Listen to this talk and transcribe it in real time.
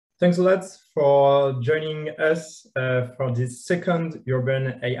Thanks a lot for joining us for this second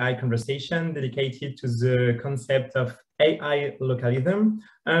urban AI conversation dedicated to the concept of AI localism.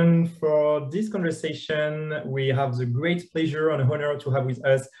 And for this conversation, we have the great pleasure and honor to have with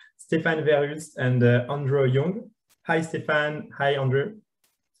us Stefaan Verhulst and Andrew Young. Hi, Stefaan. Hi, Andrew.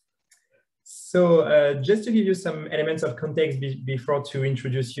 So just to give you some elements of context before to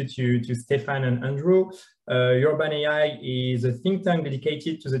introduce you to Stefaan and Andrew, Urban AI is a think tank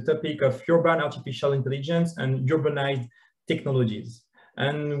dedicated to the topic of urban artificial intelligence and urbanized technologies.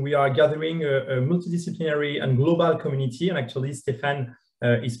 And we are gathering a multidisciplinary and global community. And actually, Stefaan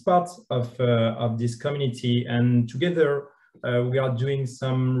is part of this community. And together, we are doing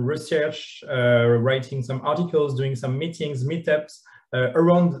some research, writing some articles, doing some meetings, meetups,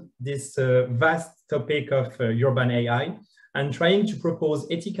 around this vast topic of urban AI and trying to propose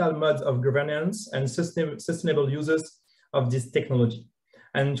ethical modes of governance and sustainable uses of this technology.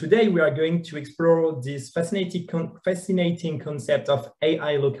 And today we are going to explore this fascinating concept of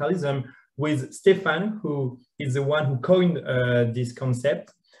AI localism with Stefaan, who is the one who coined this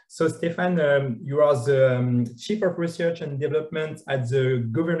concept. So Stefaan, you are the Chief of Research and Development at the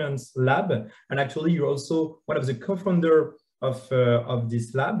Governance Lab. And actually you're also one of the co-founders of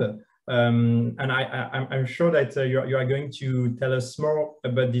this lab, and I'm sure that you are going to tell us more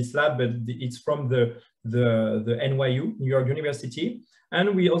about this lab, but it's from the NYU, New York University.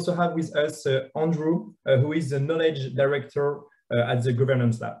 And we also have with us Andrew, who is the Knowledge Director at the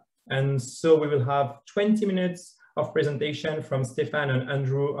Governance Lab. And so we will have 20 minutes of presentation from Stefaan and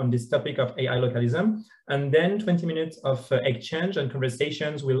Andrew on this topic of AI localism, and then 20 minutes of exchange and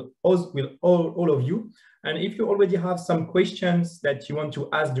conversations with all of you. And if you already have some questions that you want to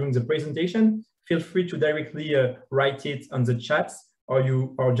ask during the presentation, feel free to directly write it on the chat,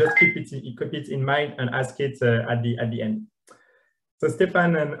 or just keep it in mind and ask it at the end. So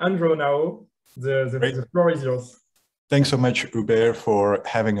Stefaan and Andrew, now the floor is yours. Thanks so much, Hubert, for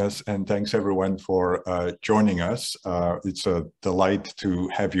having us, and thanks everyone for joining us. It's a delight to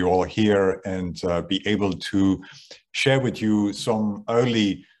have you all here and be able to share with you some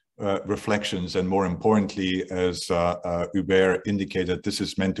early reflections, and more importantly, as Hubert indicated, this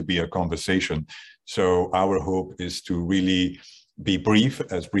is meant to be a conversation. So our hope is to really be brief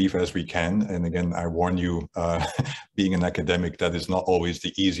as we can. And again, I warn you, being an academic, that is not always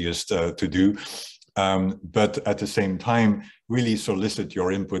the easiest to do. But at the same time, really solicit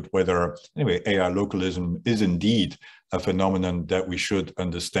your input whether, anyway, AI localism is indeed a phenomenon that we should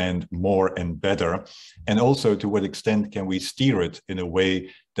understand more and better, and also to what extent can we steer it in a way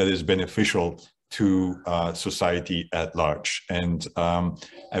that is beneficial to society at large. And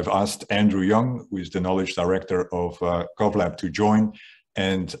I've asked Andrew Young, who is the Knowledge Director of GovLab, to join,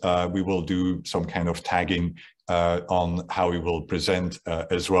 and we will do some kind of tagging on how we will present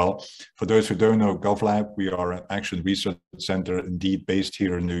as well. For those who don't know GovLab, we are an action research center indeed based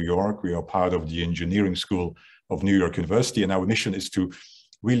here in New York. We are part of the engineering school of New York University, and our mission is to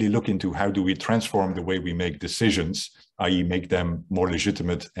really look into how do we transform the way we make decisions, i.e. make them more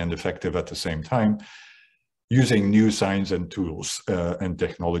legitimate and effective at the same time, using new science and tools and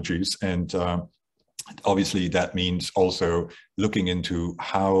technologies. And obviously, that means also looking into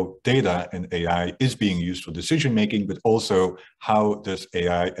how data and AI is being used for decision making, but also how does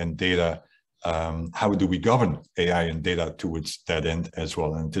AI and data, how do we govern AI and data towards that end as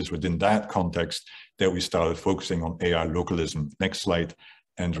well? And it is within that context that we started focusing on AI localism. Next slide,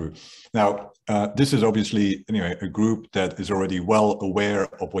 Andrew. Now, this is obviously, anyway, a group that is already well aware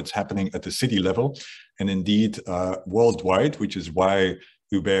of what's happening at the city level, and indeed worldwide, which is why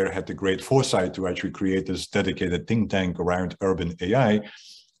Hubert had the great foresight to actually create this dedicated think tank around urban AI.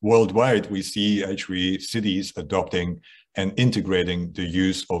 Worldwide, we see actually cities adopting and integrating the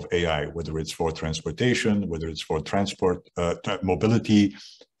use of AI, whether it's for transportation, whether it's for transport, mobility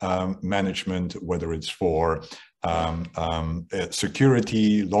management, whether it's for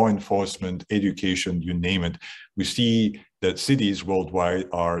security, law enforcement, education, you name it. We see that cities worldwide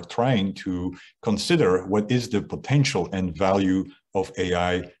are trying to consider what is the potential and value of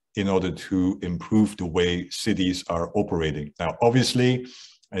AI in order to improve the way cities are operating. Now, obviously,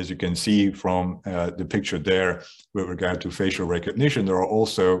 as you can see from the picture there with regard to facial recognition, there are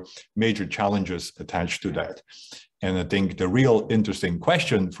also major challenges attached to that. And I think the real interesting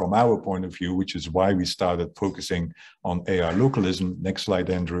question from our point of view, which is why we started focusing on AI localism, next slide,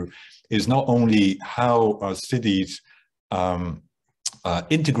 Andrew, is not only how are cities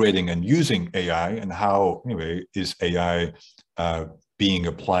integrating and using AI, and how, anyway, is AI being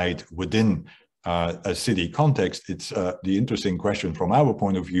applied within a city context. It's the interesting question from our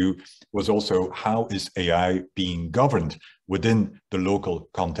point of view was also how is AI being governed within the local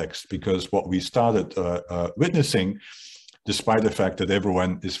context, because what we started witnessing, despite the fact that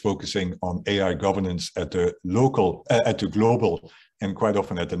everyone is focusing on AI governance at the local, at the global, and quite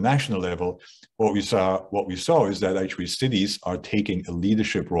often at the national level, what we saw is that actually cities are taking a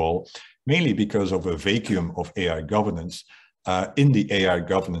leadership role, mainly because of a vacuum of AI governance in the AI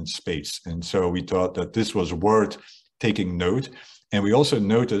governance space. And so we thought that this was worth taking note. And we also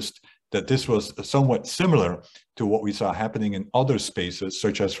noticed that this was somewhat similar to what we saw happening in other spaces,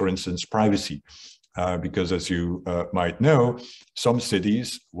 such as, for instance, privacy. Because as you might know, some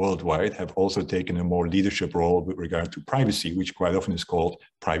cities worldwide have also taken a more leadership role with regard to privacy, which quite often is called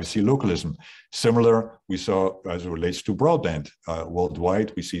privacy localism. Similar, we saw as it relates to broadband.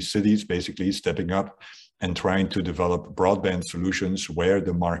 Worldwide, we see cities basically stepping up and trying to develop broadband solutions where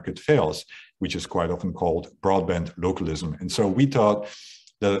the market fails, which is quite often called broadband localism. And so we thought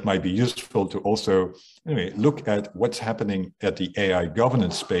that it might be useful to also look at what's happening at the AI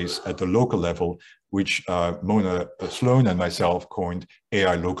governance space at the local level, which Mona Sloan and myself coined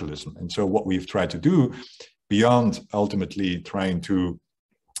AI localism. And so what we've tried to do, beyond ultimately trying to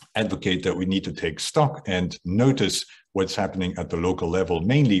advocate that we need to take stock and notice what's happening at the local level,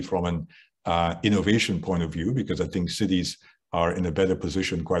 mainly from an innovation point of view, because I think cities are in a better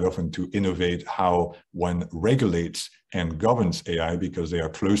position quite often to innovate how one regulates and governs AI because they are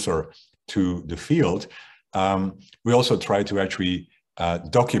closer to the field. We also try to actually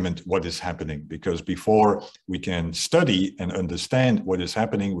document what is happening, because before we can study and understand what is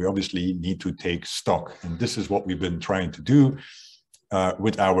happening, we obviously need to take stock. And this is what we've been trying to do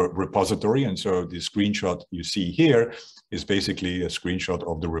with our repository. And so the screenshot you see here is basically a screenshot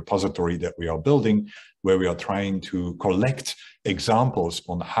of the repository that we are building, where we are trying to collect examples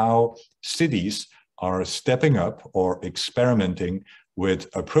on how cities are stepping up or experimenting with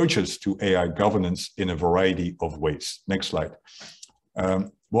approaches to AI governance in a variety of ways. Next slide.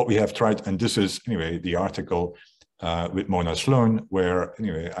 What we have tried, and this is anyway the article with Mona Sloan, where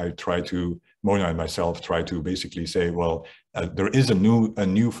Mona and myself try to basically say, well, there is a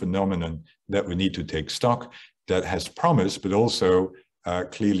new phenomenon that we need to take stock that has promise, but also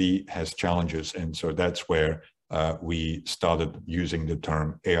clearly has challenges. And so that's where we started using the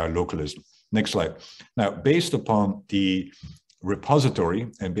term AI localism. Next slide. Now, based upon the repository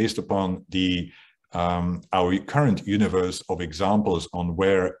and based upon the our current universe of examples on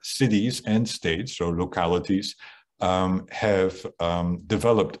where cities and states, so localities, have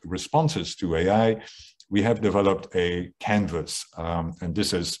developed responses to AI, we have developed a canvas. And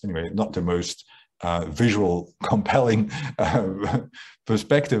this is, anyway, not the most visual, compelling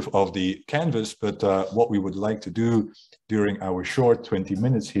perspective of the canvas, but what we would like to do during our short 20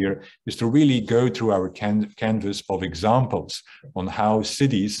 minutes here is to really go through our canvas of examples on how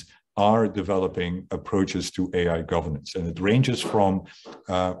cities are developing approaches to AI governance. And it ranges from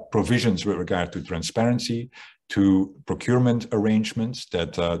provisions with regard to transparency, to procurement arrangements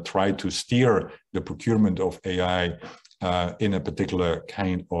that try to steer the procurement of AI in a particular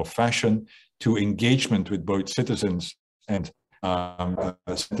kind of fashion, to engagement with both citizens and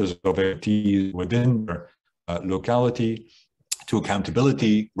centers of expertise within their locality, to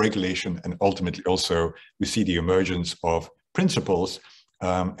accountability, regulation, and ultimately also we see the emergence of principles,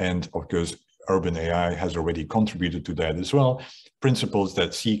 and of course urban AI has already contributed to that as well, principles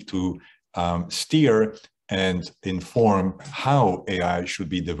that seek to steer and inform how AI should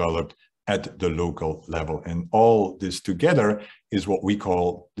be developed at the local level. And all this together is what we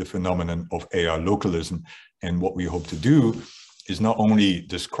call the phenomenon of AI localism. And what we hope to do is not only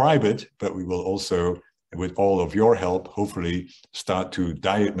describe it, but we will also, with all of your help, hopefully start to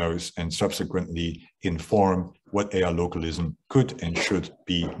diagnose and subsequently inform what AI localism could and should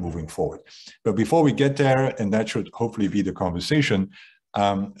be moving forward. But before we get there, and that should hopefully be the conversation,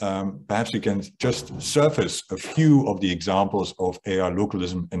 perhaps we can just surface a few of the examples of AI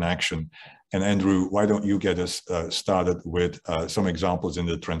localism in action. And Andrew, why don't you get us started with some examples in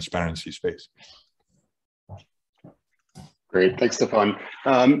the transparency space? Great, thanks, Stefan.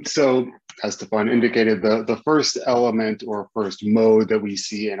 So as Stefan indicated, the first element or first mode that we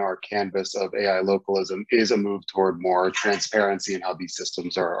see in our canvas of AI localism is a move toward more transparency in how these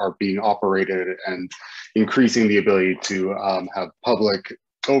systems are being operated and increasing the ability to have public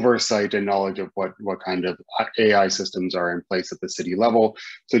oversight and knowledge of what kind of AI systems are in place at the city level.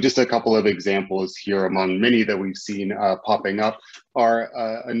 So just a couple of examples here among many that we've seen popping up are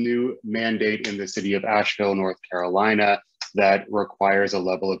a new mandate in the city of Asheville, North Carolina, that requires a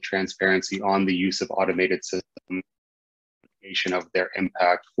level of transparency on the use of automated systems, of their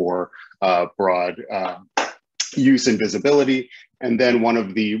impact for broad use and visibility. And then one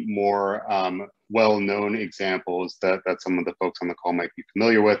of the more well-known examples that some of the folks on the call might be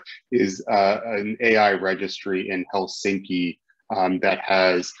familiar with is an AI registry in Helsinki that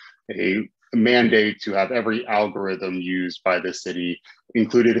has a mandate to have every algorithm used by the city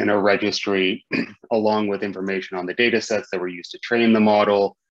included in a registry, along with information on the data sets that were used to train the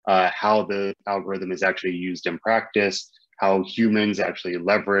model, how the algorithm is actually used in practice, how humans actually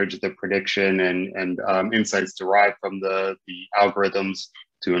leverage the prediction and insights derived from the algorithms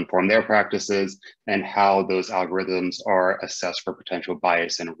to inform their practices, and how those algorithms are assessed for potential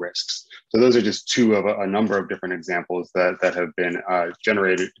bias and risks. So those are just two of a number of different examples that have been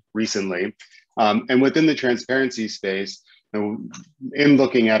generated recently. And within the transparency space, in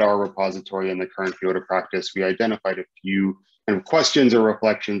looking at our repository and the current field of practice, we identified a few kind of questions or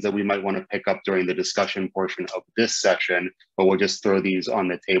reflections that we might want to pick up during the discussion portion of this session, but we'll just throw these on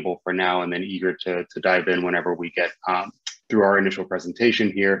the table for now and then eager to dive in whenever we get through our initial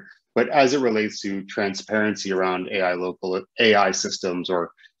presentation here. But as it relates to transparency around AI systems,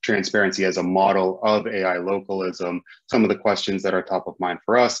 or transparency as a model of AI localism, some of the questions that are top of mind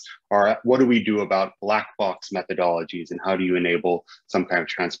for us are, what do we do about black box methodologies, and how do you enable some kind of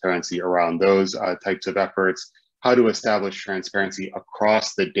transparency around those types of efforts? How to establish transparency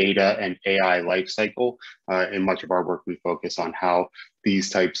across the data and AI lifecycle. In much of our work, we focus on how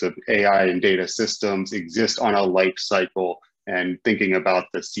these types of AI and data systems exist on a life cycle, and thinking about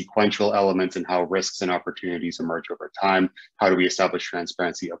the sequential elements and how risks and opportunities emerge over time. How do we establish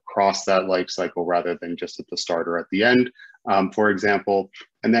transparency across that life cycle rather than just at the start or at the end, for example?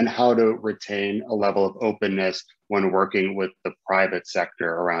 And then how to retain a level of openness when working with the private sector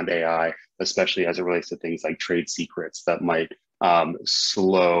around AI, especially as it relates to things like trade secrets that might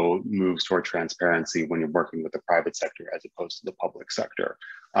slow moves toward transparency when you're working with the private sector as opposed to the public sector.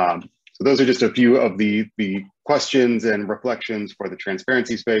 So those are just a few of the questions and reflections for the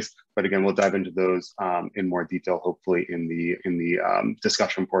transparency space. But again, we'll dive into those in more detail, hopefully in the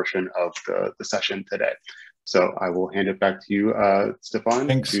discussion portion of the session today. So I will hand it back to you, Stefaan.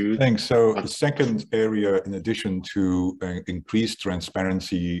 Thanks. So the second area, in addition to increased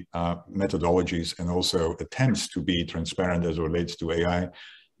transparency methodologies and also attempts to be transparent as it relates to AI,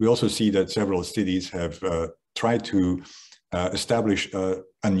 we also see that several cities have tried to establish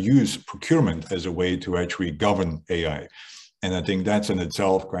and use procurement as a way to actually govern AI. And I think that's in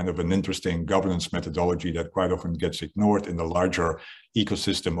itself kind of an interesting governance methodology that quite often gets ignored in the larger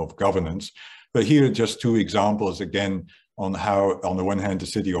ecosystem of governance. But here are just two examples, again, on how, on the one hand, the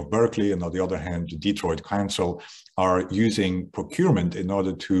city of Berkeley, and on the other hand, the Detroit Council are using procurement in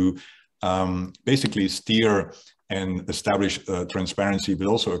order to basically steer and establish transparency, but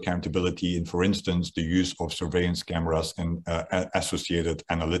also accountability in, for instance, the use of surveillance cameras and associated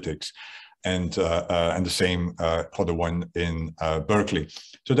analytics. And the same for the one in Berkeley.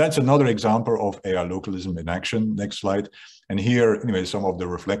 So that's another example of AI localism in action. Next slide. And here, anyway, some of the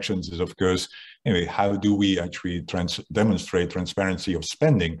reflections is, of course, anyway, how do we actually demonstrate transparency of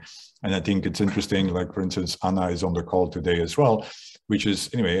spending? And I think it's interesting, like, for instance, Anna is on the call today as well, which is,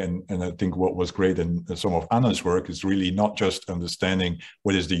 anyway, and I think what was great in some of Anna's work is really not just understanding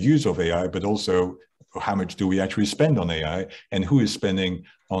what is the use of AI, but also how much do we actually spend on AI, and who is spending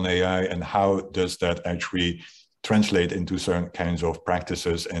on AI, and how does that actually translate into certain kinds of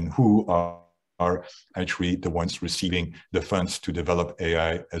practices, and who are actually the ones receiving the funds to develop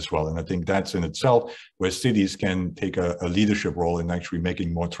AI as well. And I think that's in itself where cities can take a leadership role in actually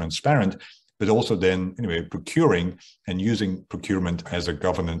making more transparent, but also then, anyway, procuring and using procurement as a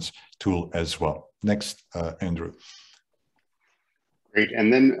governance tool as well. Next, Andrew. Great.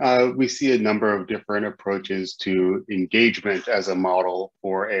 And then we see a number of different approaches to engagement as a model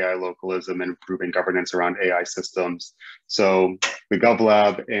for AI localism and improving governance around AI systems. So the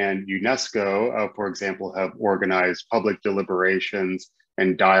GovLab and UNESCO, for example, have organized public deliberations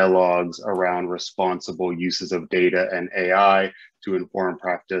and dialogues around responsible uses of data and AI to inform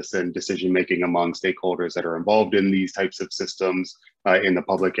practice and decision-making among stakeholders that are involved in these types of systems in the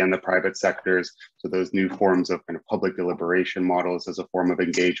public and the private sectors. So those new forms of kind of public deliberation models as a form of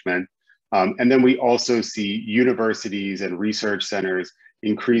engagement. And then we also see universities and research centers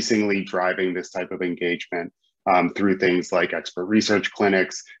increasingly driving this type of engagement through things like expert research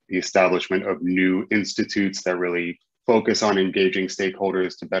clinics, the establishment of new institutes that really focus on engaging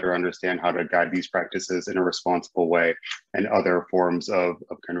stakeholders to better understand how to guide these practices in a responsible way, and other forms of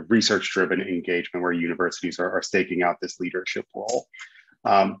kind of research-driven engagement where universities are staking out this leadership role.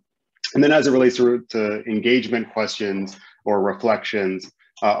 And then as it relates to engagement questions or reflections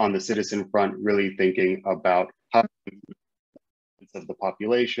on the citizen front, really thinking about how elements of the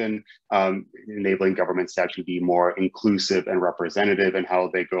population, enabling governments to actually be more inclusive and representative in how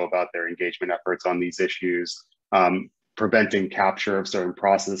they go about their engagement efforts on these issues, preventing capture of certain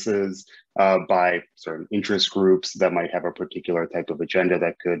processes by certain interest groups that might have a particular type of agenda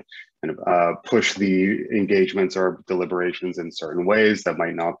that could kind of push the engagements or deliberations in certain ways that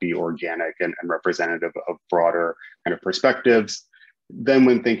might not be organic and representative of broader kind of perspectives. Then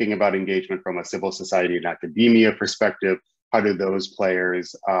when thinking about engagement from a civil society and academia perspective, how do those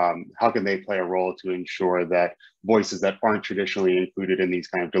players, how can they play a role to ensure that voices that aren't traditionally included in these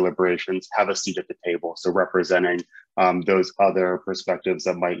kind of deliberations have a seat at the table? So representing those other perspectives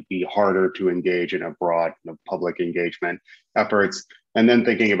that might be harder to engage in a broad public engagement efforts. And then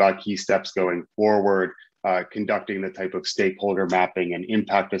thinking about key steps going forward, conducting the type of stakeholder mapping and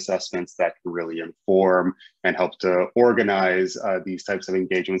impact assessments that can really inform and help to organize these types of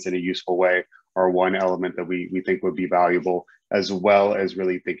engagements in a useful way are one element that we think would be valuable, as well as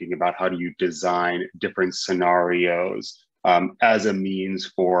really thinking about how do you design different scenarios as a means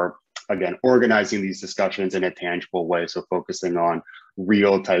for, again, organizing these discussions in a tangible way. So focusing on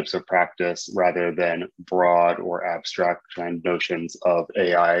real types of practice rather than broad or abstract kind of notions of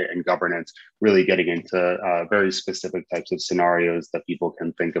AI and governance, really getting into very specific types of scenarios that people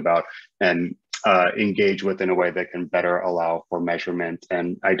can think about and engage with in a way that can better allow for measurement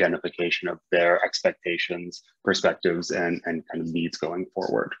and identification of their expectations, perspectives, and kind of needs going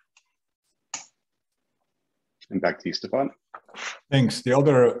forward. And back to you, Stefan. Thanks. The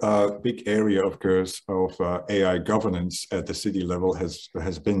other big area, of course, of AI governance at the city level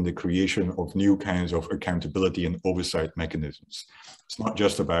has been the creation of new kinds of accountability and oversight mechanisms. It's not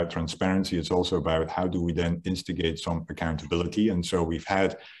just about transparency, it's also about how do we then instigate some accountability. And so we've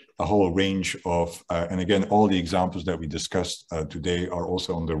had a whole range of, and again, all the examples that we discussed today are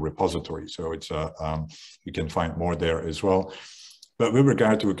also on the repository. So it's you can find more there as well. But with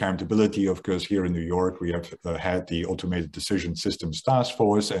regard to accountability, of course, here in New York, we have had the Automated Decision Systems Task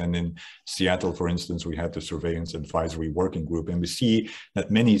Force. And in Seattle, for instance, we had the Surveillance Advisory Working Group. And we see that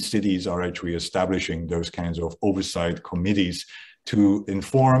many cities are actually establishing those kinds of oversight committees to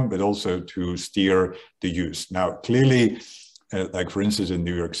inform, but also to steer the use. Now, clearly, like for instance, in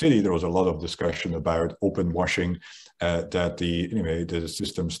New York City, there was a lot of discussion about open washing, that the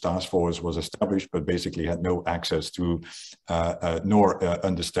systems task force was established, but basically had no access to nor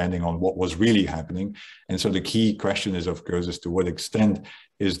understanding on what was really happening. And so the key question is, of course, is to what extent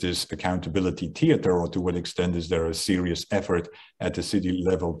is this accountability theater, or to what extent is there a serious effort at the city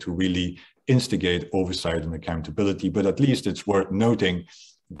level to really instigate oversight and accountability? But at least it's worth noting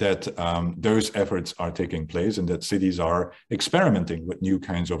that those efforts are taking place and that cities are experimenting with new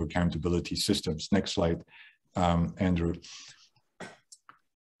kinds of accountability systems. Next slide, Andrew.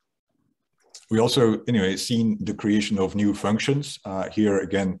 We also, seen the creation of new functions. Here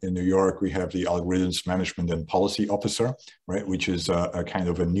again in New York, we have the Algorithms Management and Policy Officer, right, which is a kind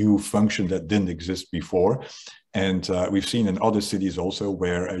of a new function that didn't exist before. And we've seen in other cities also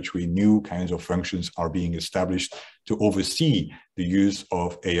where actually new kinds of functions are being established to oversee the use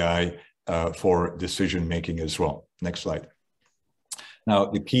of AI for decision making as well. Next slide. Now,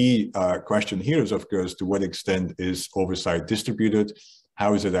 the key question here is, of course, to what extent is oversight distributed?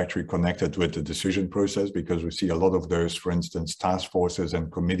 How is it actually connected with the decision process? Because we see a lot of those, for instance, task forces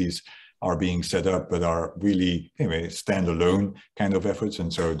and committees are being set up, but are really, standalone kind of efforts,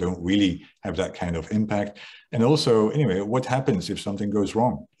 and so don't really have that kind of impact. And also, what happens if something goes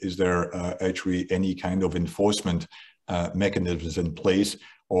wrong? Is there actually any kind of enforcement mechanisms in place,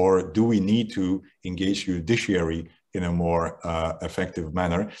 or do we need to engage judiciary in a more effective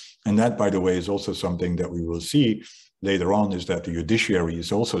manner? And that, by the way, is also something that we will see later on, is that the judiciary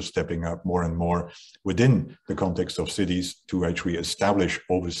is also stepping up more and more within the context of cities to actually establish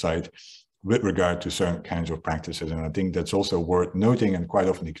oversight with regard to certain kinds of practices. And I think that's also worth noting, and quite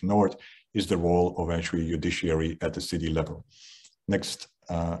often ignored, is the role of actually judiciary at the city level. Next,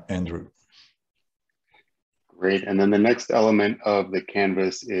 Andrew. Great. And then the next element of the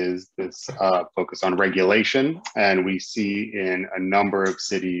canvas is this focus on regulation. And we see in a number of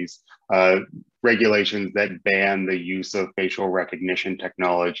cities regulations that ban the use of facial recognition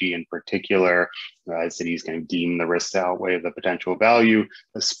technology in particular. Cities kind of deem the risks to outweigh the potential value,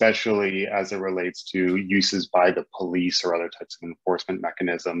 especially as it relates to uses by the police or other types of enforcement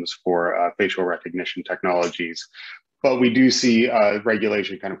mechanisms for facial recognition technologies. But we do see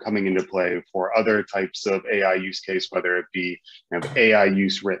regulation kind of coming into play for other types of AI use case, whether it be AI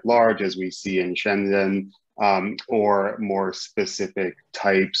use writ large, as we see in Shenzhen, or more specific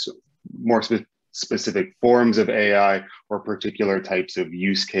types, more specific forms of AI, or particular types of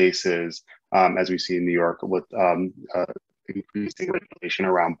use cases, as we see in New York with increasing regulation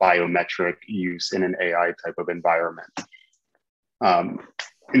around biometric use in an AI type of environment.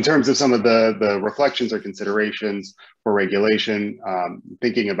 In terms of some of the reflections or considerations for regulation,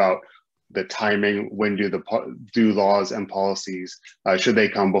 thinking about the timing, when do laws and policies, should they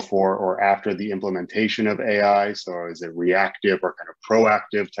come before or after the implementation of AI? So is it reactive or kind of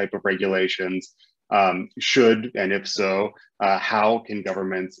proactive type of regulations? Should, and if so, how can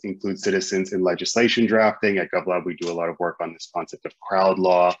governments include citizens in legislation drafting? At GovLab, we do a lot of work on this concept of crowd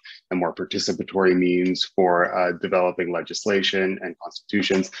law and more participatory means for developing legislation and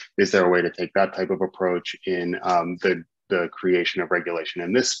constitutions. Is there a way to take that type of approach in the creation of regulation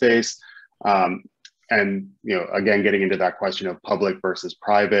in this space? And again, getting into that question of public versus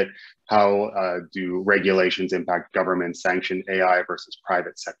private, how do regulations impact government-sanctioned AI versus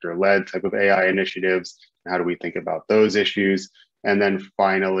private sector-led type of AI initiatives? How do we think about those issues? And then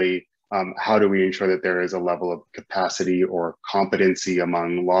finally, how do we ensure that there is a level of capacity or competency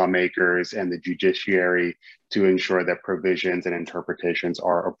among lawmakers and the judiciary to ensure that provisions and interpretations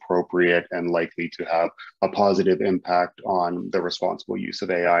are appropriate and likely to have a positive impact on the responsible use of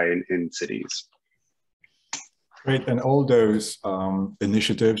AI in cities? Great, and all those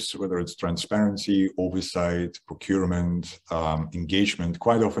initiatives, whether it's transparency, oversight, procurement, engagement,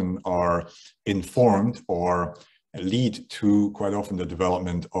 quite often are informed or lead to quite often the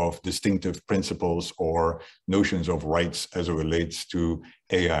development of distinctive principles or notions of rights as it relates to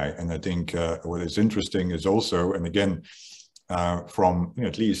AI. And I think what is interesting is also, and again, from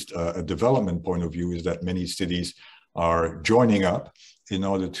at least a development point of view, is that many cities are joining up in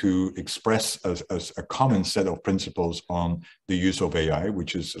order to express a common set of principles on the use of AI,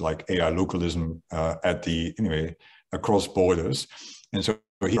 which is like AI localism across borders. And so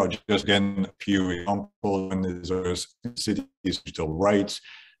here are just again a few examples. One is cities digital rights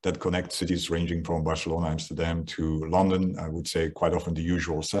that connect cities ranging from Barcelona, Amsterdam to London. I would say quite often the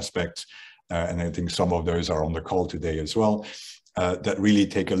usual suspects. And I think some of those are on the call today as well, that really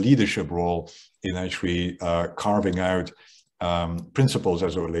take a leadership role in actually carving out principles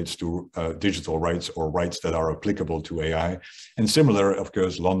as it relates to digital rights or rights that are applicable to AI. And similar, of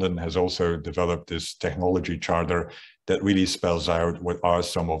course, London has also developed this technology charter that really spells out what are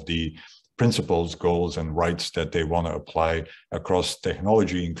some of the principles, goals, and rights that they want to apply across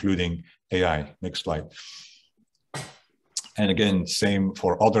technology, including AI. Next slide. And again, same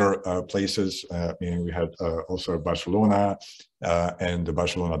for other places. We had also Barcelona and the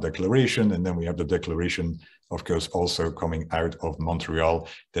Barcelona Declaration, and then we have the declaration, of course, also coming out of Montreal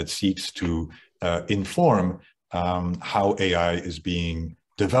that seeks to inform how AI is being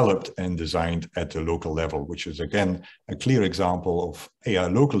developed and designed at the local level, which is again a clear example of AI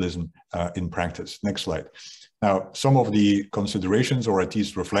localism in practice. Next slide. Now, some of the considerations or at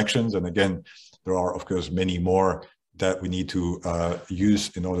least reflections, and again, there are of course many more that we need to use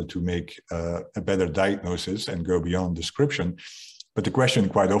in order to make a better diagnosis and go beyond description. But the question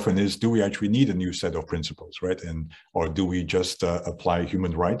quite often is, do we actually need a new set of principles, right? Or do we just apply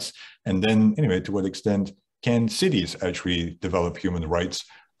human rights? And then anyway, to what extent can cities actually develop human rights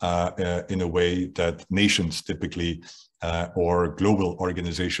in a way that nations typically or global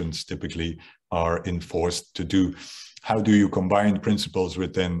organizations typically are enforced to do? How do you combine principles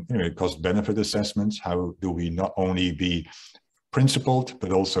with then cost-benefit assessments? How do we not only be principled,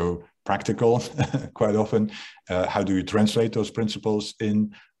 but also practical quite often? How do you translate those principles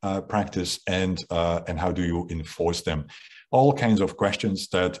in practice, and how do you enforce them? All kinds of questions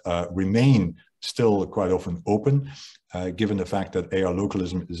that remain still quite often open, given the fact that AI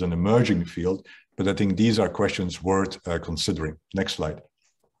localism is an emerging field, but I think these are questions worth considering. Next slide.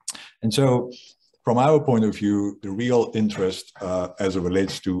 And so, from our point of view, the real interest as it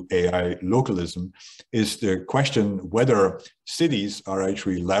relates to AI localism is the question whether cities are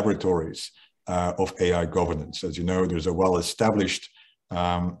actually laboratories of AI governance. As you know, there's a well-established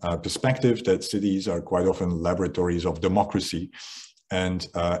perspective that cities are quite often laboratories of democracy and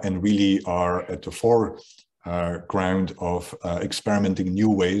really are at the foreground of experimenting new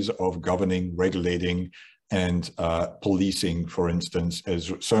ways of governing, regulating, and policing, for instance,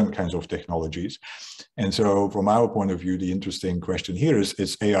 as certain kinds of technologies. And so from our point of view, the interesting question here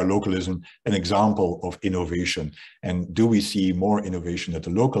is AI localism an example of innovation? And do we see more innovation at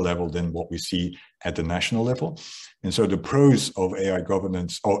the local level than what we see at the national level? And so the pros of AI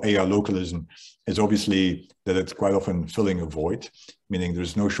governance or AI localism is obviously that it's quite often filling a void, meaning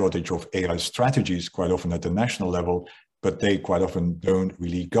there's no shortage of AI strategies quite often at the national level, but they quite often don't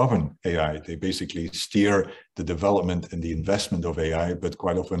really govern AI. They basically steer the development and the investment of AI, but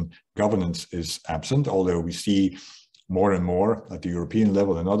quite often governance is absent, although we see more and more at the European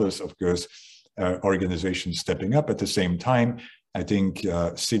level and others, of course, organizations stepping up. At the same time, I think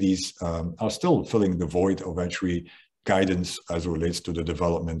cities are still filling the void of actually guidance as it relates to the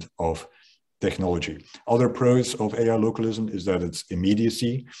development of technology. Other pros of AI localism is that it's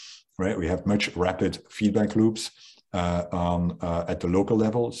immediacy, right? We have much rapid feedback loops at the local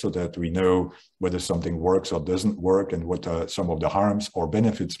level, so that we know whether something works or doesn't work, and what some of the harms or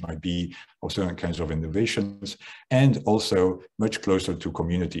benefits might be of certain kinds of innovations, and also much closer to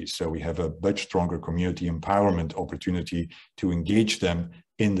communities. So we have a much stronger community empowerment opportunity to engage them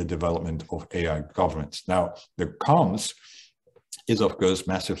in the development of AI governance. Now, the cons is, of course,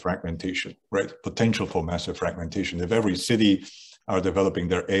 massive fragmentation, right? Potential for massive fragmentation. If every city are developing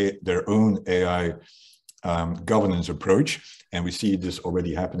their own AI governance approach, and we see this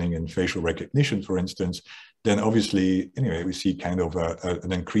already happening in facial recognition, for instance, then obviously, anyway, we see kind of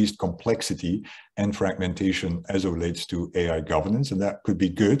an increased complexity and fragmentation as it relates to AI governance, and that could be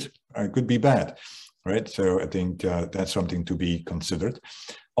good, it could be bad, right? So I think that's something to be considered.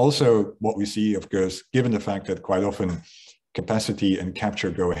 Also, what we see, of course, given the fact that quite often capacity and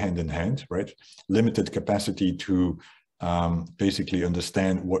capture go hand in hand, right? Limited capacity to basically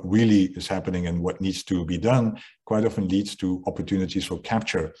understand what really is happening and what needs to be done quite often leads to opportunities for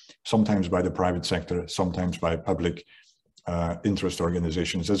capture, sometimes by the private sector, sometimes by public interest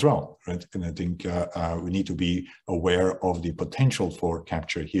organizations as well, right? And I think we need to be aware of the potential for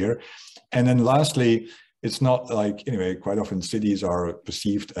capture here. And then lastly, it's not like, anyway, quite often cities are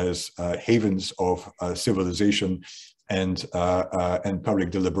perceived as havens of civilization and public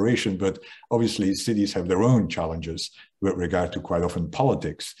deliberation, but obviously cities have their own challenges with regard to quite often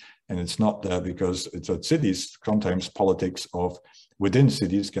politics. And it's not because it's at cities, sometimes politics of within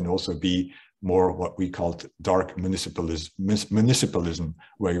cities can also be more what we call dark municipalism,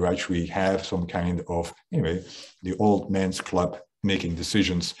 where you actually have some kind of, anyway, the old man's club making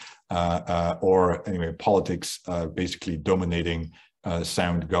decisions, or anyway, politics basically dominating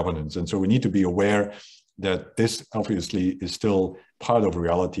sound governance. And so we need to be aware that this obviously is still part of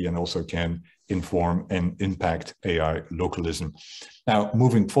reality and also can inform and impact AI localism. Now,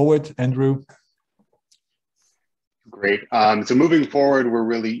 moving forward, Andrew. Great. So moving forward, we're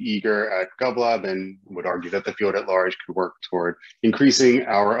really eager at GovLab and would argue that the field at large could work toward increasing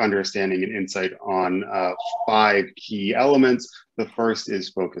our understanding and insight on 5 key elements. The first is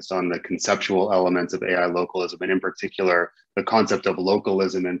focused on the conceptual elements of AI localism, and in particular, the concept of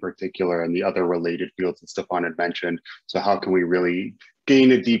localism in particular, and the other related fields that Stefaan had mentioned. So how can we really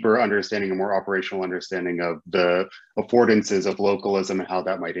gain a deeper understanding, a more operational understanding of the affordances of localism and how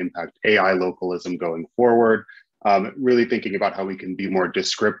that might impact AI localism going forward? Really thinking about how we can be more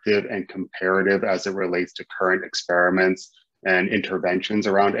descriptive and comparative as it relates to current experiments and interventions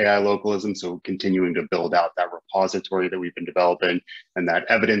around AI localism. So continuing to build out that repository that we've been developing and that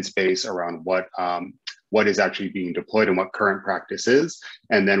evidence base around what is actually being deployed and what current practice is.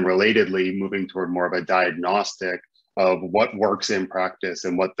 And then relatedly, moving toward more of a diagnostic of what works in practice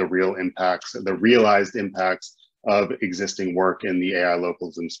and what the real impacts, the realized impacts of existing work in the AI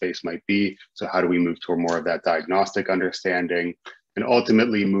localism space might be. So how do we move toward more of that diagnostic understanding, and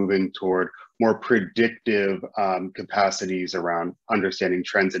ultimately moving toward more predictive capacities around understanding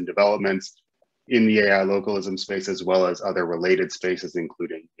trends and developments in the AI localism space, as well as other related spaces,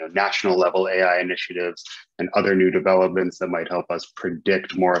 including national level AI initiatives and other new developments that might help us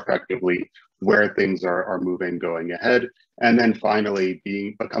predict more effectively where things are moving going ahead. And then finally,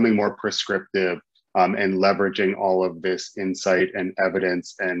 becoming more prescriptive and leveraging all of this insight and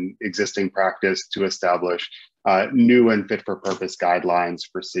evidence and existing practice to establish new and fit for purpose guidelines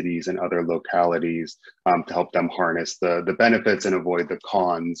for cities and other localities to help them harness the benefits and avoid the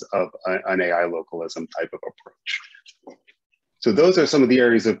cons of an AI localism type of approach. So those are some of the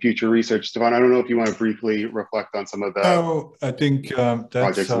areas of future research. Stefaan, I don't know if you want to briefly reflect on some of the I think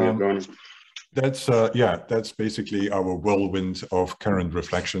projects that we have going. That's basically our whirlwind of current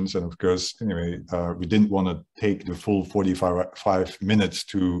reflections. And of course, anyway, we didn't want to take the full 45 minutes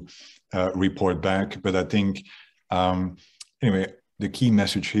to report back, but I think, anyway, the key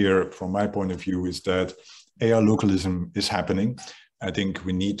message here from my point of view is that AI localism is happening. I think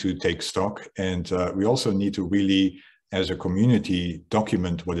we need to take stock, and we also need to really, as a community,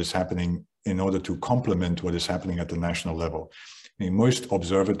 document what is happening in order to complement what is happening at the national level. Most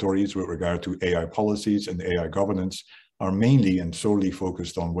observatories with regard to AI policies and AI governance are mainly and solely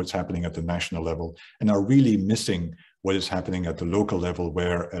focused on what's happening at the national level and are really missing what is happening at the local level,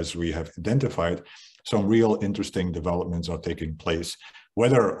 where, as we have identified, some real interesting developments are taking place.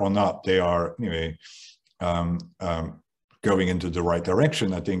 Whether or not they are, anyway, going into the right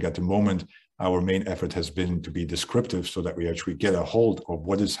direction, I think at the moment, our main effort has been to be descriptive so that we actually get a hold of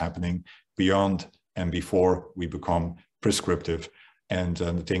what is happening beyond and before we become prescriptive. And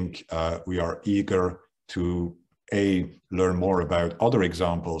I think we are eager to learn more about other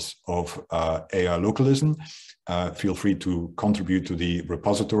examples of AI localism. Feel free to contribute to the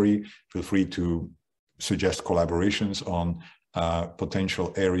repository. Feel free to suggest collaborations on potential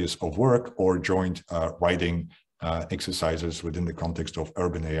areas of work or joint writing exercises within the context of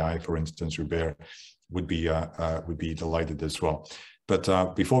urban AI, for instance. Hubert would be delighted as well. But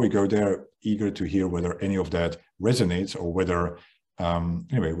before we go there, eager to hear whether any of that resonates or whether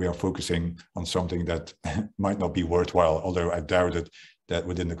anyway, we are focusing on something that might not be worthwhile, although I doubt it that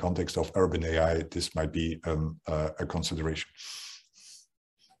within the context of urban AI, this might be a consideration.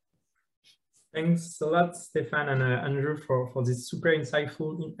 Thanks a lot, Stefaan and Andrew, for this super insightful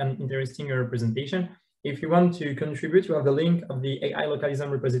and interesting presentation. If you want to contribute, you have the link of the AI Localism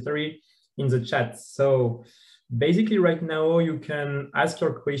repository in the chat. So basically right now, you can ask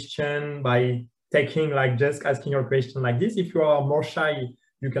your question by just asking your question like this. If you are more shy,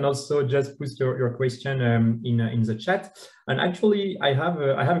 you can also just put your question in the chat. And actually, I have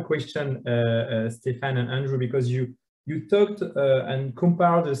a question, Stefaan and Andrew, because you talked and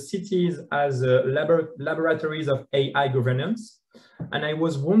compared the cities as laboratories of AI governance. And I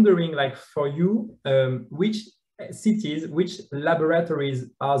was wondering, like for you, which cities, which laboratories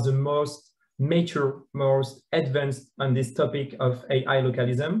are the most mature, most advanced on this topic of AI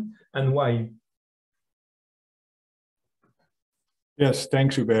localism, and why? Yes,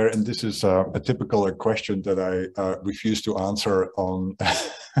 thanks, Hubert. And this is a typical question that I refuse to answer on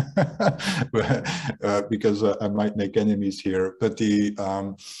because I might make enemies here.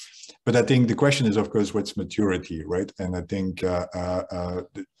 But I think the question is, of course, what's maturity, right? And I think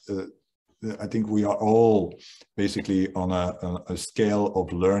we are all basically on a scale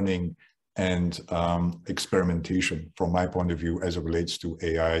of learning and experimentation, from my point of view, as it relates to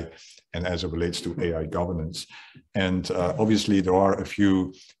AI and as it relates to AI governance. And obviously, there are a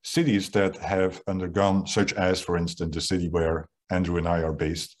few cities that have undergone, such as, for instance, the city where Andrew and I are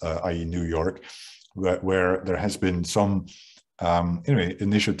based, i.e. New York, where there has been some anyway,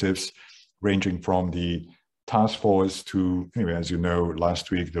 initiatives ranging from the task force to, anyway, as you know,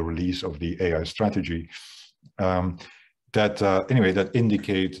 last week, the release of the AI strategy. That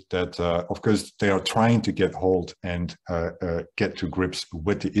indicate that, of course, they are trying to get hold and get to grips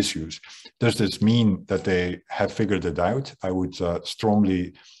with the issues. Does this mean that they have figured it out? I would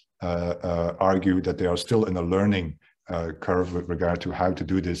strongly argue that they are still in a learning curve with regard to how to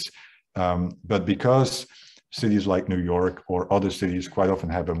do this. But because cities like New York or other cities quite often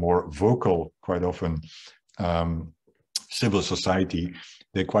have a more vocal, quite often civil society,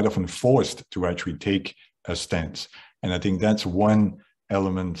 they're quite often forced to actually take a stance. And I think that's one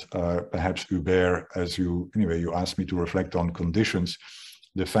element, perhaps, Hubert, as you asked me to reflect on conditions,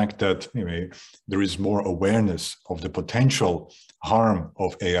 the fact that there is more awareness of the potential harm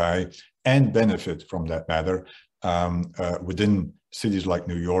of AI and benefit from that matter within cities like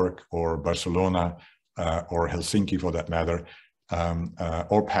New York or Barcelona or Helsinki for that matter,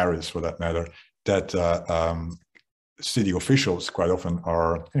 or Paris for that matter, that city officials quite often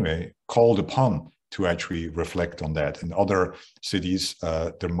are called upon to actually reflect on that. In other cities,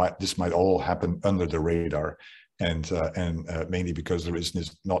 this might all happen under the radar, and mainly because there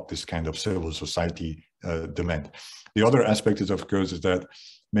is not this kind of civil society demand. The other aspect is, of course, is that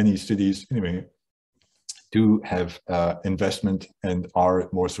many cities do have investment and are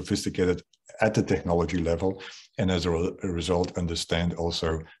more sophisticated at the technology level, and as a result understand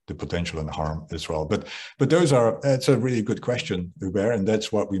also the potential and harm as well. But that's a really good question, Hubert, and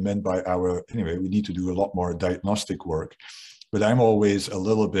that's what we meant by we need to do a lot more diagnostic work. But I'm always a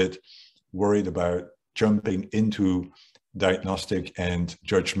little bit worried about jumping into diagnostic and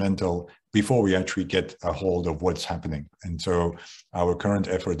judgmental before we actually get a hold of what's happening. And so our current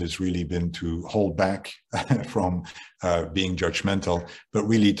effort has really been to hold back from being judgmental, but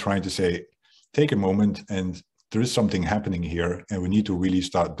really trying to say, take a moment, and there is something happening here, and we need to really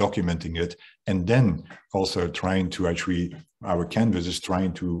start documenting it. And then also trying to our canvas is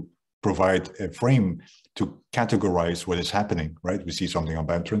trying to provide a frame to categorize what is happening, right? We see something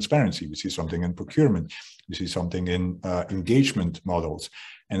about transparency, we see something in procurement, we see something in engagement models.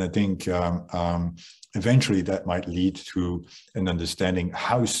 And I think eventually that might lead to an understanding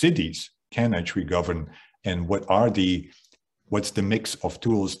how cities can actually govern and what's the mix of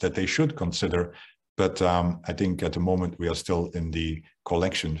tools that they should consider. But I think at the moment we are still in the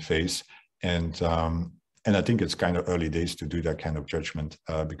collection phase, and I think it's kind of early days to do that kind of judgment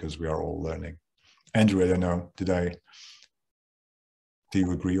because we are all learning. Andrew, I don't know, do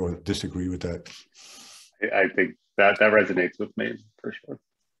you agree or disagree with that? I think that resonates with me for sure.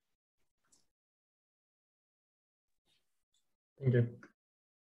 Thank you.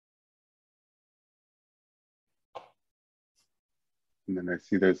 And then I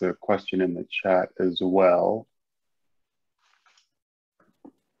see there's a question in the chat as well.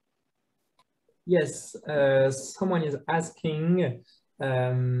 Yes, someone is asking,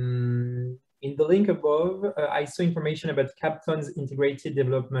 in the link above, I saw information about Capton's integrated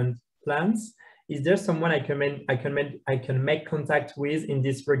development plans. Is there someone I can make contact with in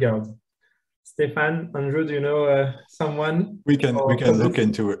this regard? Stefan, Andrew, do you know someone? We can look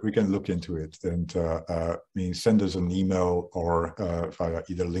into it. We can look into it, and send us an email or via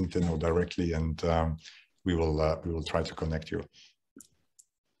either LinkedIn or directly, and we will try to connect you.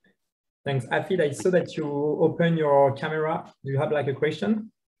 Thanks. Afid, I saw that you open your camera. Do you have like a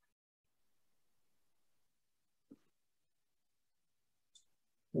question?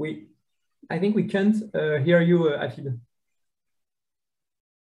 I think we can't hear you, Afid.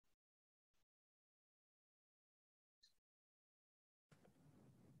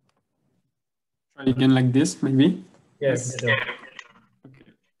 Try again like this, maybe? Yes. Okay.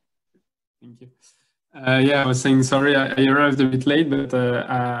 Thank you. Yeah, I was saying, sorry, I arrived a bit late, but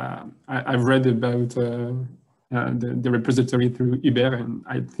I've read about the repository through Uber, and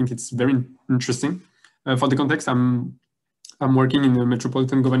I think it's very interesting. For the context, I'm working in the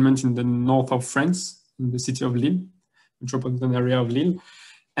metropolitan government in the north of France, in the city of Lille, metropolitan area of Lille.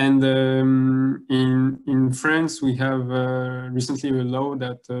 And in France, we have recently a law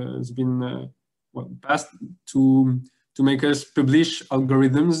that has been passed to make us publish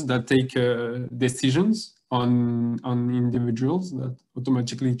algorithms that take decisions on individuals that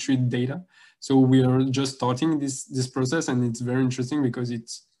automatically treat data. So we are just starting this process, and it's very interesting because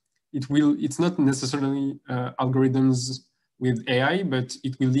it's not necessarily algorithms with AI, but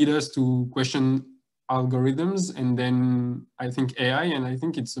it will lead us to question algorithms and then I think AI, and I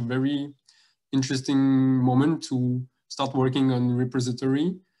think it's a very interesting moment to start working on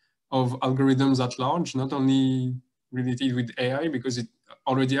repository of algorithms at large, not only related with AI, because it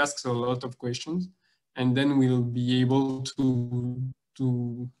already asks a lot of questions, and then we'll be able to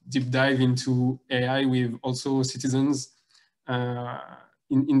deep dive into AI with also citizens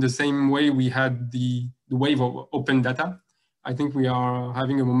in the same way we had the wave of open data. I think we are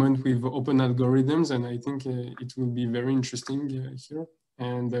having a moment with open algorithms, and I think it will be very interesting here.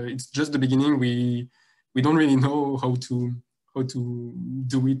 And it's just the beginning. We don't really know how to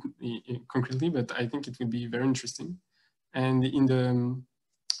do it concretely, but I think it will be very interesting. And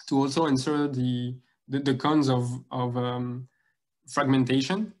to also answer the cons of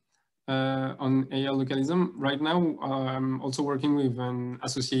fragmentation on AI localism. Right now, I'm also working with an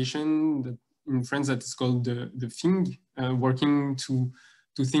association that in France that is called the FING, working to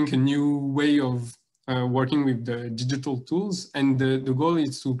think a new way of working with the digital tools. And the goal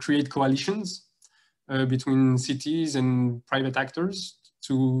is to create coalitions between cities and private actors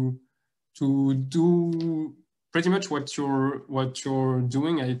to do pretty much what you're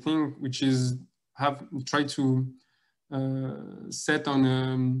doing, I think, which is try to set on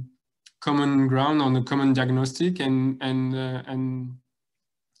a common ground, on a common diagnostic, and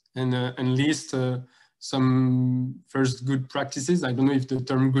list some first good practices. I don't know if the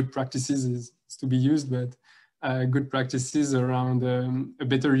term good practices is to be used, but good practices around a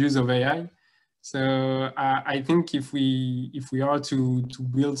better use of AI. So I think if we are to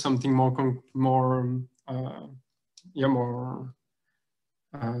build something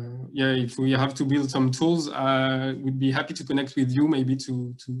if we have to build some tools, we'd be happy to connect with you, maybe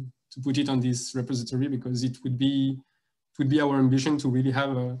to put it on this repository, because it would be our ambition to really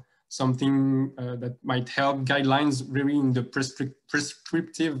have something that might help guidelines really in the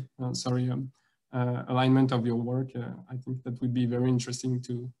prescriptive alignment of your work. I think that would be very interesting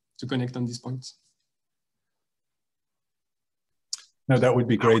to connect on these points. No, that would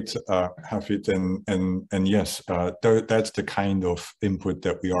be great, Hafid, and yes, that's the kind of input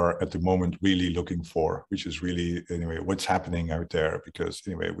that we are at the moment really looking for, which is really, anyway, what's happening out there, because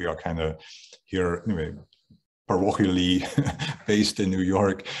anyway, we are kind of here, anyway, parochially based in New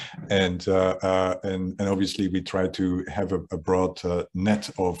York, and obviously we try to have a broad net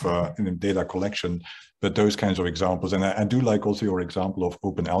of data collection, but those kinds of examples, and I do like also your example of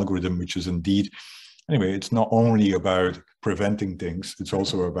open algorithm, which is indeed, anyway, it's not only about preventing things, it's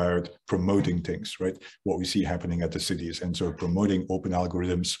also about promoting things, right? What we see happening at the cities. And so promoting open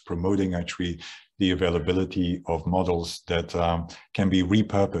algorithms, promoting actually the availability of models that can be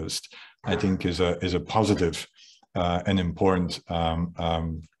repurposed, I think is a positive and important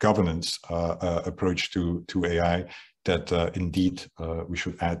governance approach to AI that indeed we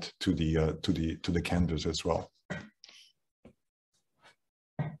should add to the canvas as well.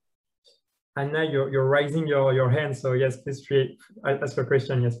 Anna, you're raising your hand, so yes, please ask your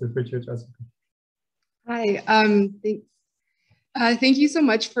question. Yes, feel free to ask. Hi, thank you so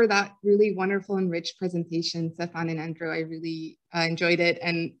much for that really wonderful and rich presentation, Stefaan and Andrew. I really enjoyed it,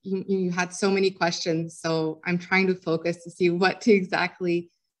 and you had so many questions, so I'm trying to focus to see what to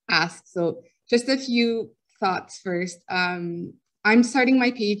exactly ask. So just a few thoughts first. I'm starting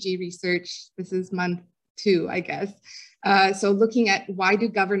my PhD research. This is month 2, I guess. So looking at why do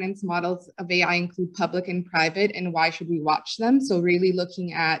governance models of AI include public and private, and why should we watch them? So really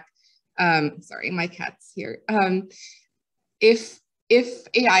looking at, sorry, my cat's here. If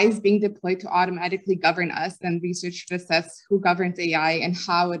AI is being deployed to automatically govern us, then research should assess who governs AI and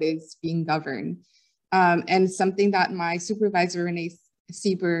how it is being governed. And something that my supervisor, Renee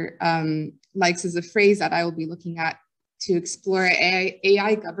Sieber, likes is a phrase that I will be looking at to explore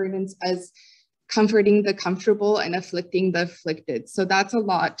AI governance as comforting the comfortable and afflicting the afflicted. So that's a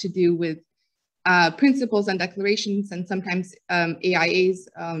lot to do with principles and declarations, and sometimes AIA's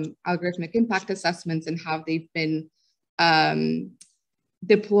algorithmic impact assessments and how they've been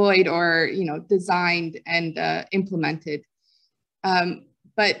deployed or designed and implemented.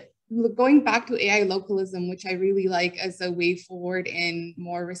 But going back to AI localism, which I really like as a way forward in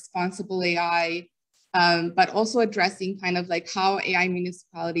more responsible AI, but also addressing kind of like how AI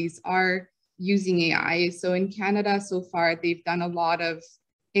municipalities are using AI. So in Canada so far, they've done a lot of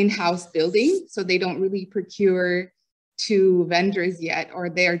in-house building. So they don't really procure to vendors yet, or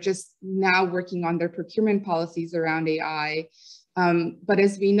they're just now working on their procurement policies around AI. But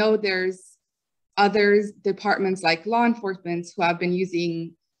as we know, there's other departments like law enforcement who have been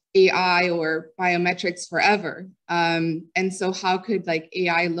using AI or biometrics forever. And so how could like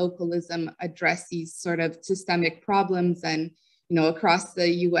AI localism address these sort of systemic problems? And across the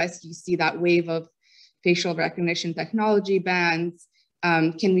US, you see that wave of facial recognition technology bans.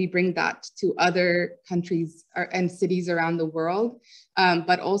 Can we bring that to other countries and cities around the world,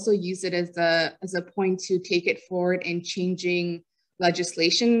 but also use it as a point to take it forward in changing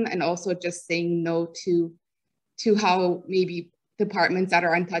legislation, and also just saying no to how maybe departments that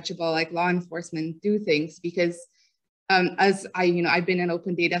are untouchable, like law enforcement, do things? Because as I've been in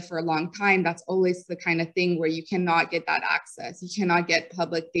open data for a long time, that's always the kind of thing where you cannot get that access. You cannot get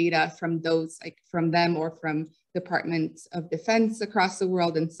public data from those, like from them or from departments of defense across the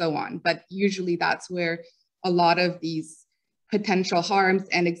world and so on. But usually that's where a lot of these potential harms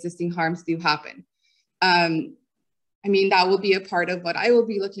and existing harms do happen. I mean, that will be a part of what I will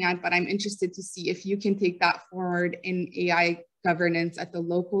be looking at, but I'm interested to see if you can take that forward in AI governance at the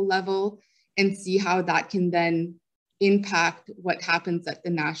local level and see how that can then impact what happens at the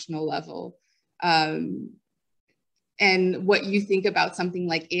national level. And what you think about something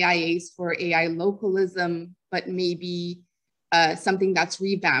like AIAs for AI localism, but maybe something that's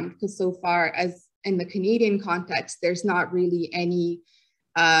revamped, because so far as in the Canadian context, there's not really any,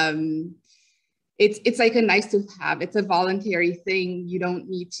 it's like a nice to have. It's a voluntary thing. You don't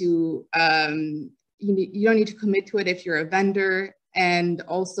need to, you don't need to commit to it if you're a vendor. And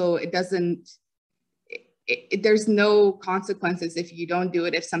also it doesn't, there's no consequences if you don't do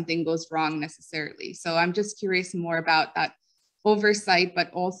it, if something goes wrong necessarily. So I'm just curious more about that oversight,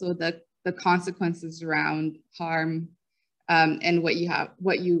 but also the consequences around harm, and what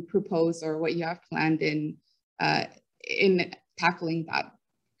you propose or what you have planned in tackling that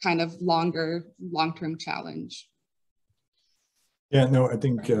kind of long-term challenge. Yeah, no, I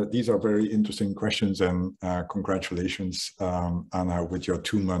think these are very interesting questions, and congratulations, Anna, with your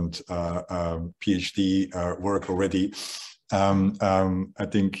 2-month PhD work already. I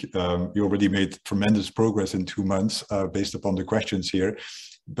think you already made tremendous progress in 2 months based upon the questions here.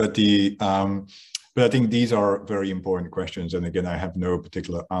 But I think these are very important questions. And again, I have no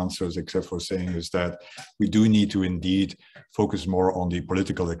particular answers except for saying is that we do need to indeed focus more on the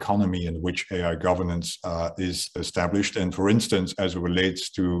political economy in which AI governance is established. And for instance, as it relates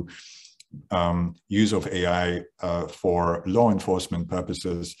to use of AI for law enforcement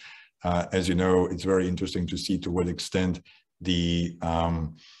purposes, as you know, it's very interesting to see to what extent the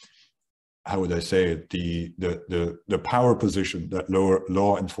how would I say it, the power position that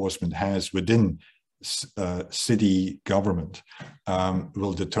law enforcement has within city government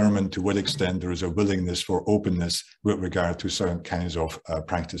will determine to what extent there is a willingness for openness with regard to certain kinds of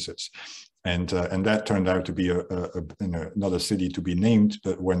practices. And that turned out to be not a city to be named,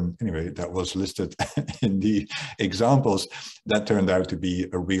 but when, anyway, that was listed in the examples, that turned out to be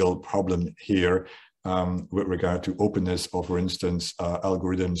a real problem here with regard to openness of, for instance,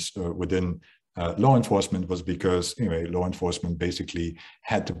 algorithms within law enforcement, was because, anyway, law enforcement basically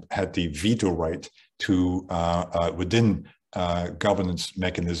had the veto right to, within governance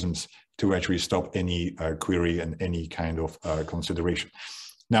mechanisms to actually stop any query and any kind of consideration.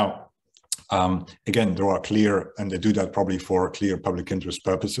 Now, again, there are clear, and they do that probably for clear public interest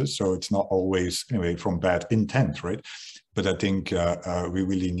purposes. So it's not always, anyway, from bad intent, right? But I think we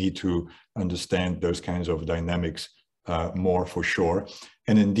really need to understand those kinds of dynamics more for sure.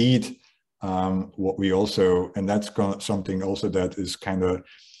 And indeed, what we also, and that's something also that is kind of,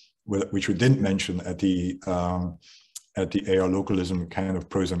 which we didn't mention at the AI localism kind of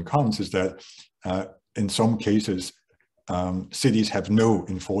pros and cons, is that in some cases, cities have no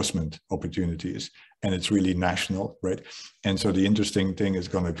enforcement opportunities, and it's really national, right? And so the interesting thing is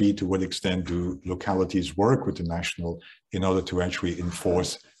going to be, to what extent do localities work with the national in order to actually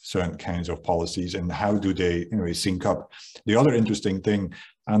enforce certain kinds of policies, and how do they, anyway, sync up? The other interesting thing,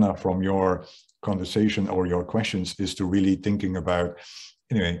 Anna, from your conversation or your questions, is to really thinking about,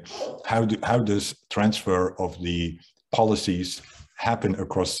 anyway, how does transfer of the policies happen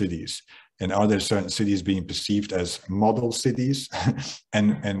across cities? And are there certain cities being perceived as model cities,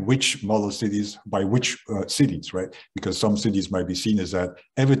 and which model cities by which cities, right? Because some cities might be seen as that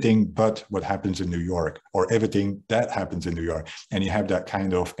everything but what happens in New York, or everything that happens in New York. And you have that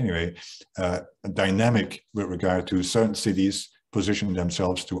kind of, anyway, dynamic with regard to certain cities positioning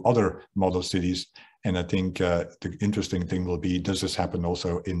themselves to other model cities. And I think the interesting thing will be, does this happen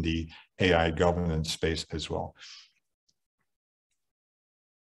also in the AI governance space as well?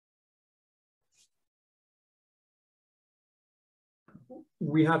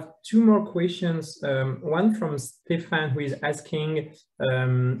 We have two more questions. One from Stefan, who is asking,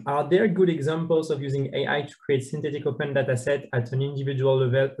 are there good examples of using AI to create synthetic open data set at an individual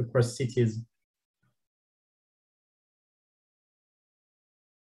level across cities?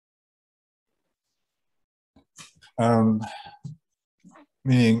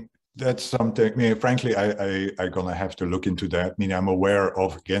 Meaning that's something, I mean, frankly, I'm gonna have to look into that. I mean, I'm aware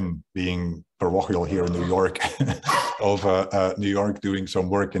of, again, being parochial here in New York, of New York doing some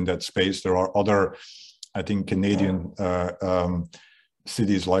work in that space. There are other, I think, Canadian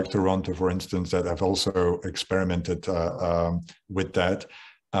cities like Toronto, for instance, that have also experimented with that.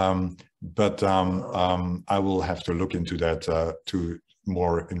 But I will have to look into that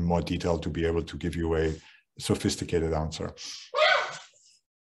in more detail to be able to give you a sophisticated answer.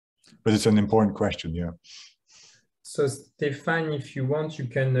 But it's an important question, yeah. So Stefan, if you want, you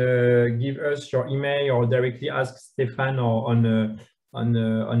can give us your email or directly ask Stefan or on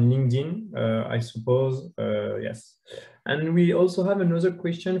LinkedIn, I suppose. Yes. And we also have another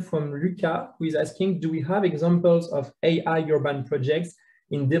question from Luca, who is asking, do we have examples of AI urban projects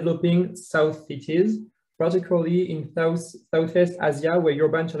in developing South cities, particularly in Southeast Asia, where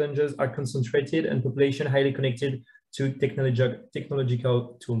urban challenges are concentrated and population highly connected to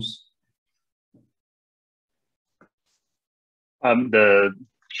technological tools? The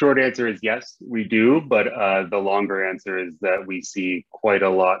short answer is yes, we do, but the longer answer is that we see quite a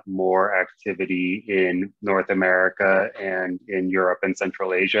lot more activity in North America and in Europe and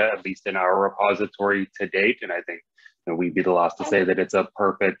Central Asia, at least in our repository to date. And I think we'd be the last to say that it's a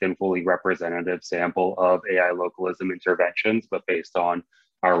perfect and fully representative sample of AI localism interventions, but based on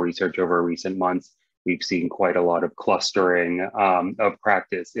our research over recent months, we've seen quite a lot of clustering of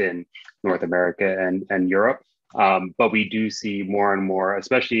practice in North America and Europe. But we do see more and more,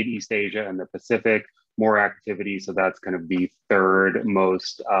 especially in East Asia and the Pacific, more activity. So that's kind of the third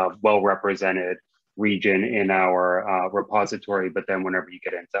most well-represented region in our repository. But then whenever you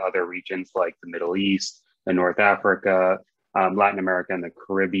get into other regions like the Middle East, and North Africa, Latin America and the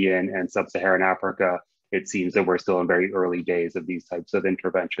Caribbean, and Sub-Saharan Africa, it seems that we're still in very early days of these types of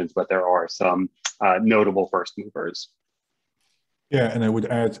interventions, but there are some notable first movers. Yeah, and I would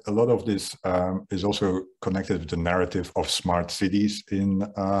add, a lot of this is also connected with the narrative of smart cities in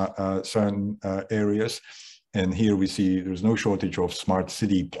certain areas. And here we see there's no shortage of smart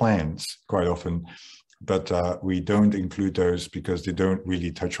city plans quite often, but we don't include those because they don't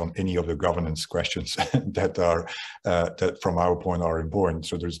really touch on any of the governance questions that are that from our point are important.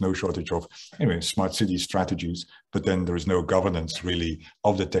 So there's no shortage of, anyway, smart city strategies, but then there's no governance really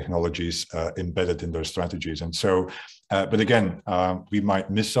of the technologies embedded in those strategies. And so, but again, we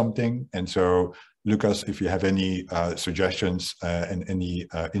might miss something. And so, Lucas, if you have any suggestions and any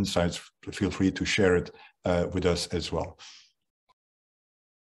insights, feel free to share it with us as well.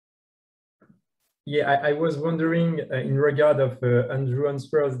 Yeah, I was wondering in regard of Andrew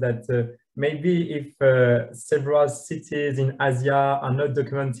answers that maybe if several cities in Asia are not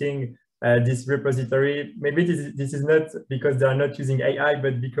documenting this repository, maybe this is not because they are not using AI,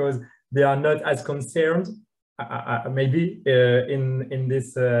 but because they are not as concerned, maybe in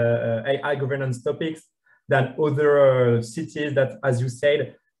this AI governance topics, than other cities that, as you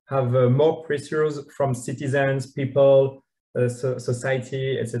said, have more pressures from citizens, people,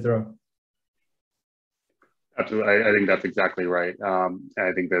 society, etc.? Absolutely, I think that's exactly right.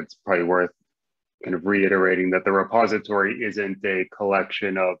 I think that's probably worth kind of reiterating that the repository isn't a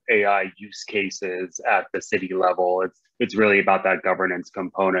collection of AI use cases at the city level. It's really about that governance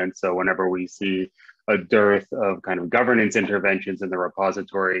component. So whenever we see a dearth of kind of governance interventions in the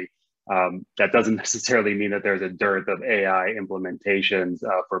repository, that doesn't necessarily mean that there's a dearth of AI implementations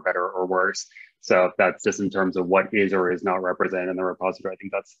for better or worse. So that's just in terms of what is or is not represented in the repository. I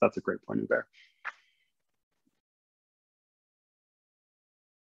think that's a great point there.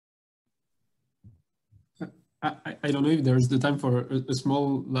 I don't know if there's the time for a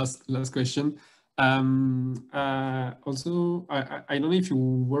small last question. Also, I don't know if you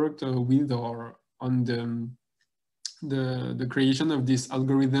worked with or on the creation of this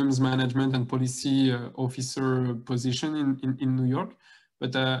algorithms management and policy officer position in New York,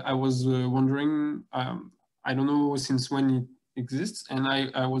 but I was wondering, I don't know since when it exists, and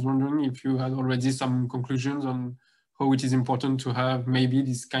I was wondering if you had already some conclusions on how it is important to have maybe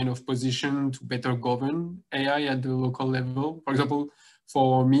this kind of position to better govern AI at the local level. For example,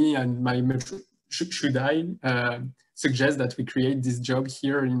 for me and my metro, should I suggest that we create this job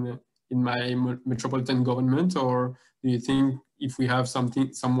here in my metropolitan government, or do you think if we have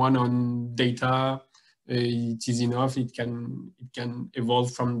someone on data, it is enough? It can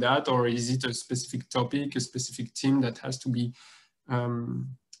evolve from that, or is it a specific topic, a specific team that has to be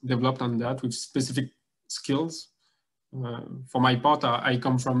developed on that with specific skills? For my part, I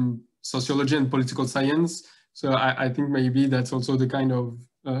come from sociology and political science, so I think maybe that's also the kind of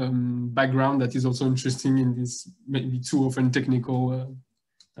background that is also interesting in this maybe too often technical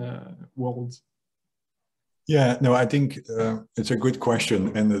world. Yeah, no, I think it's a good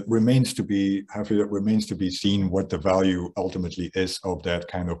question, and it remains to be seen what the value ultimately is of that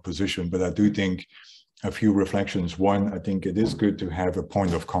kind of position. But I do think a few reflections. One, I think it is good to have a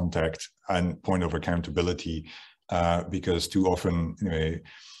point of contact and point of accountability, because too often, anyway,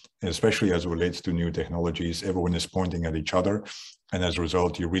 especially as it relates to new technologies, everyone is pointing at each other. And as a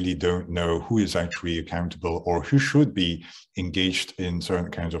result, you really don't know who is actually accountable or who should be engaged in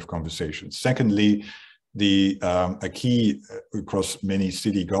certain kinds of conversations. Secondly, a key across many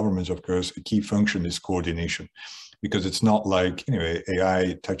city governments, of course, a key function is coordination, because it's not like, anyway,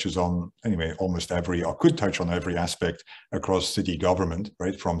 AI touches on, anyway, almost every, or could touch on every aspect across city government,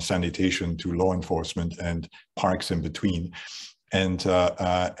 right? From sanitation to law enforcement and parks in between. And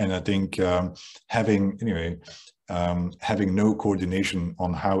I think having no coordination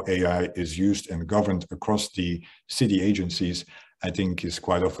on how AI is used and governed across the city agencies, I think is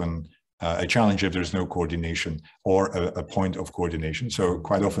quite often a challenge if there's no coordination or a point of coordination. So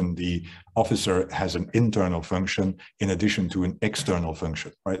quite often the officer has an internal function in addition to an external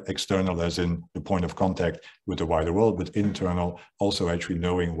function, right? External as in the point of contact with the wider world, but internal also actually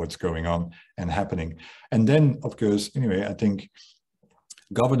knowing what's going on and happening. And then, of course, anyway, I think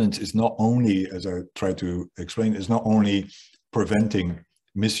governance is not only, as I try to explain, is not only preventing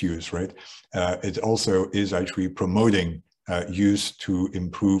misuse, right? It also is actually promoting use to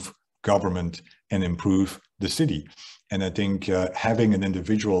improve government and improve the city. And I think having an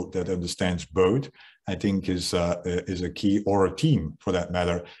individual that understands both, I think is a key, or a team for that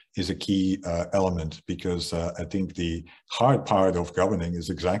matter, is a key element, because I think the hard part of governing is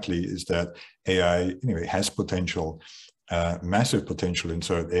that AI anyway has potential, massive potential in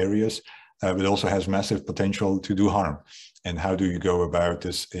certain areas, but also has massive potential to do harm. And how do you go about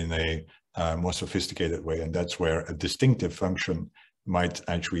this in a more sophisticated way? And that's where a distinctive function might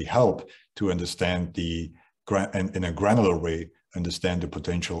actually help to understand and in a granular way, understand the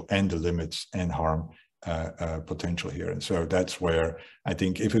potential and the limits and harm potential here. And so that's where I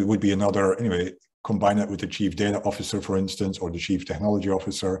think if it would be another, anyway, combine it with the chief data officer, for instance, or the chief technology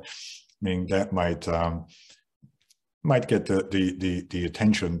officer, I mean, that might get the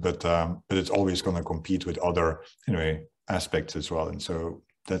attention, but it's always going to compete with other, anyway, aspects as well. And so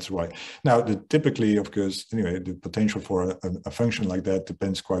that's why. Now, typically, of course, anyway, the potential for a function like that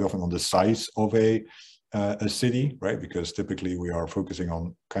depends quite often on the size of a city, right? Because typically we are focusing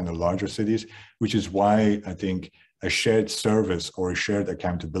on kind of larger cities, which is why I think a shared service or a shared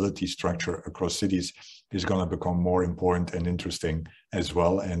accountability structure across cities is going to become more important and interesting as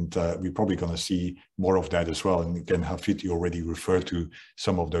well. And we're probably going to see more of that as well. And again, Hafid, you already referred to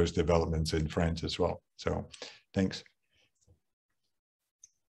some of those developments in France as well. So thanks.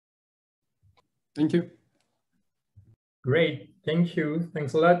 Thank you. Great, thank you.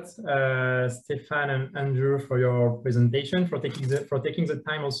 Thanks a lot, Stefaan and Andrew, for your presentation, for taking the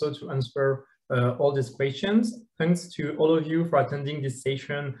time also to answer all these questions. Thanks to all of you for attending this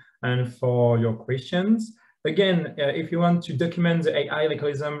session and for your questions. Again, if you want to document the AI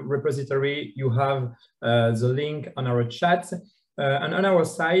Localism repository, you have the link on our chat. And on our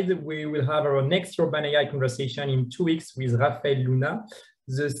side, we will have our next Urban AI conversation in 2 weeks with Rafael Luna.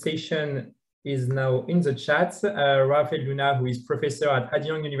 The session is now in the chat. Rafael Luna, who is professor at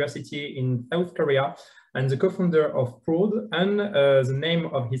Hanyang University in South Korea and the co-founder of Prod. And the name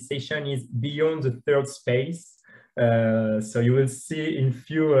of his session is Beyond the Third Space. So you will see in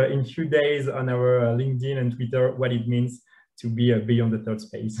few days on our LinkedIn and Twitter what it means to be beyond the third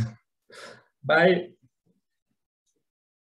space. Bye.